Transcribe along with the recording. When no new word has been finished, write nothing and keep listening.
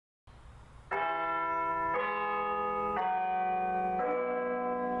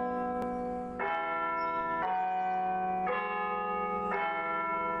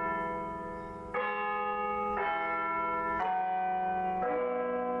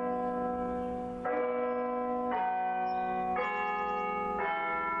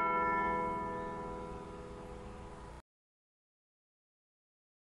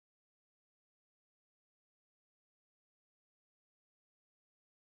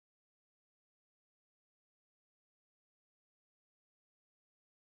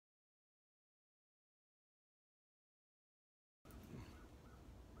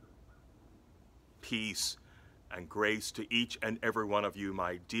peace and grace to each and every one of you,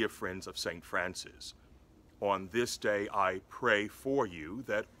 my dear friends of St. Francis. On this day, I pray for you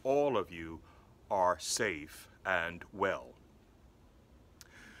that all of you are safe and well.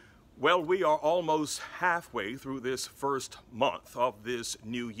 Well, we are almost halfway through this first month of this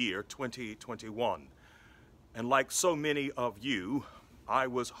new year, 2021. And like so many of you, I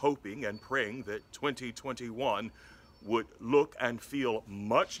was hoping and praying that 2021 would look and feel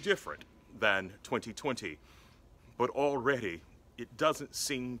much different than 2020. But already, it doesn't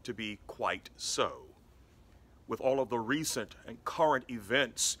seem to be quite so. With all of the recent and current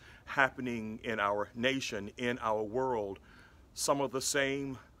events happening in our nation, in our world, some of the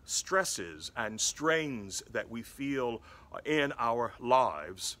same stresses and strains that we feel in our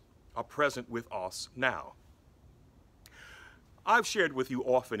lives are present with us now. I've shared with you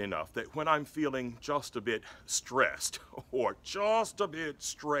often enough that when I'm feeling just a bit stressed or just a bit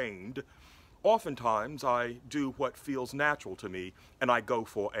strained, oftentimes I do what feels natural to me and I go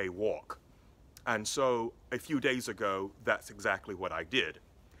for a walk. And so a few days ago, that's exactly what I did.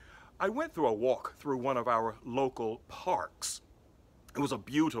 I went through a walk through one of our local parks. It was a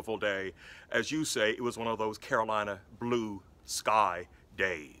beautiful day. As you say, it was one of those Carolina blue sky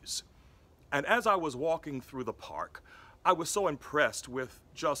days. And as I was walking through the park, I was so impressed with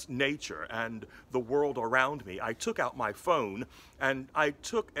just nature and the world around me. I took out my phone and I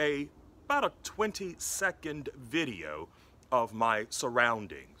took about a 20-second video of my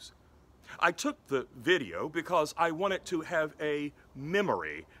surroundings. I took the video because I wanted to have a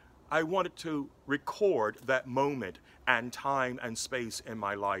memory. I wanted to record that moment and time and space in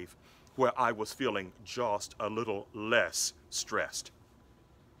my life where I was feeling just a little less stressed.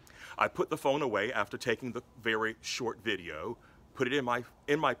 I put the phone away after taking the very short video, put it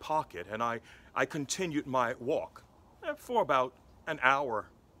in my pocket, and I continued my walk for about an hour,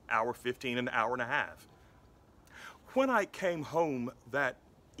 hour 15, an hour and a half. When I came home that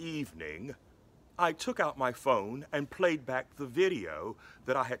evening, I took out my phone and played back the video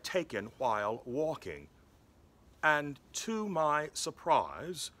that I had taken while walking. And to my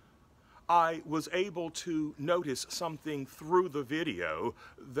surprise, I was able to notice something through the video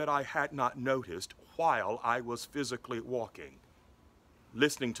that I had not noticed while I was physically walking.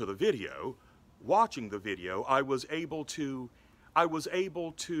 Listening to the video, watching the video, I was able to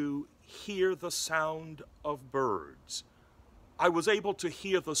hear the sound of birds. I was able to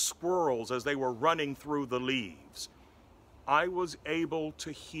hear the squirrels as they were running through the leaves. I was able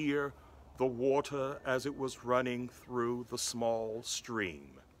to hear the water as it was running through the small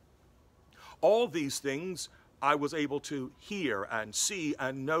stream. All these things I was able to hear and see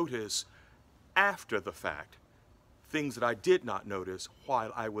and notice after the fact, things that I did not notice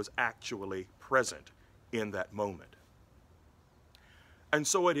while I was actually present in that moment. And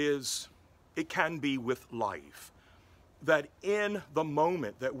so it can be with life, that in the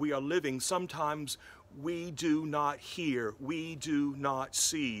moment that we are living, sometimes we do not hear, we do not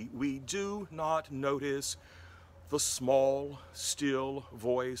see, we do not notice the small, still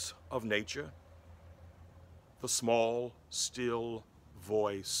voice of nature, the small, still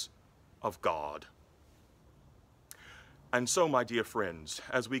voice of God. And so, my dear friends,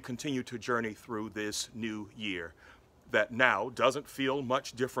 as we continue to journey through this new year that now doesn't feel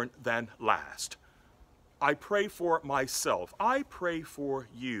much different than last, I pray for myself, I pray for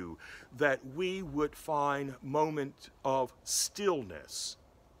you, that we would find moments of stillness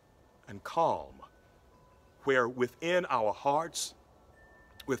and calm, where within our hearts,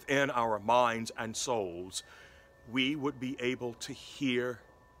 within our minds and souls, we would be able to hear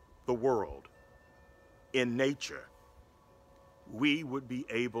the world in nature. We would be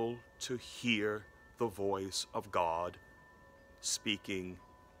able to hear the voice of God speaking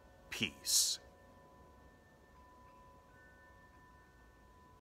peace.